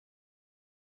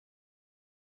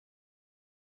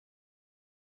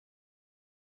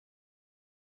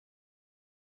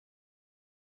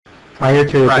Prior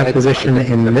to the Right. deposition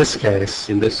in this case,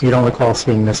 In this- you don't recall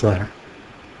seeing this letter,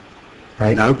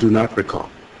 right? Now do not recall.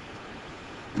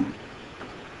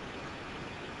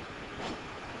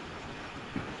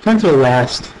 Turn to the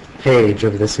last page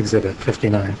of this exhibit,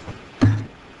 59.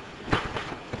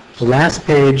 The last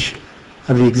page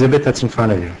of the exhibit that's in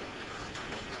front of you.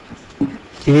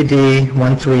 DD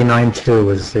 1392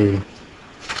 is the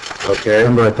Okay.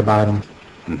 number at the bottom.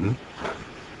 Mhm.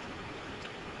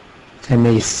 In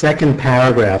the second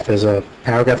paragraph, there's a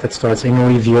paragraph that starts in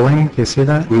reviewing. Do you see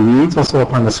that? Mhm. It's also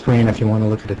up on the screen if you want to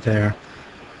look at it there.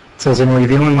 It says, in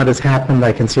reviewing what has happened,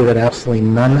 I can see that absolutely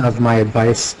none of my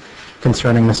advice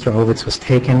concerning Mr. Ovitz was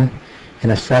taken.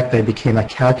 In effect, I became a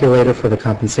calculator for the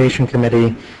compensation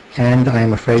committee, and I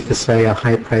am afraid to say a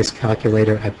high-price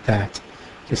calculator at that.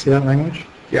 Do you see that language?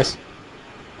 Yes.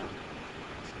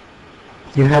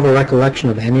 Do you have a recollection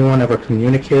of anyone ever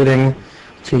communicating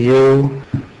to you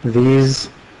these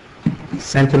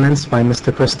sentiments by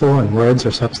Mr. Crystal in words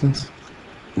or substance?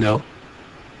 No.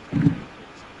 Do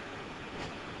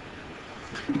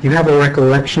you have a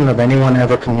recollection of anyone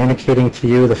ever communicating to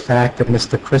you the fact that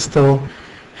Mr. Crystal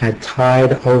had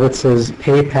tied Ovitz's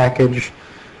pay package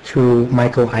to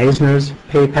Michael Eisner's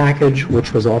pay package,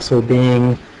 which was also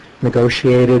being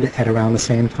negotiated at around the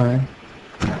same time?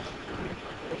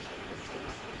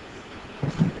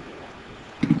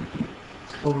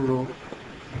 Overruled.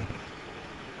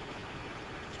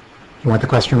 You want the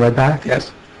question read back?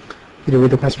 Yes. Could you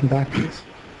read the question back, please?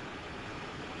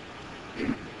 You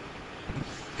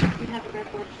have a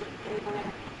recollection of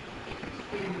anyone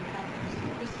between Mr.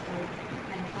 Crystal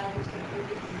and Mr.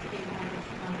 Ovitz's pay package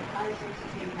on the Eisner's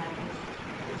pay package,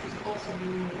 which was also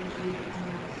being negotiated around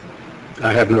the same time.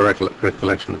 I have no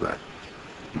recollection of that.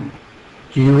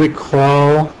 Do you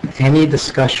recall any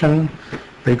discussion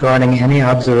regarding any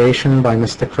observation by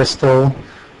Mr. Crystal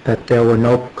that there were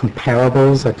no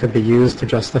comparables that could be used to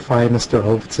justify Mr.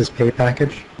 Ovitz's pay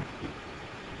package?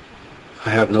 I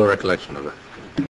have no recollection of that.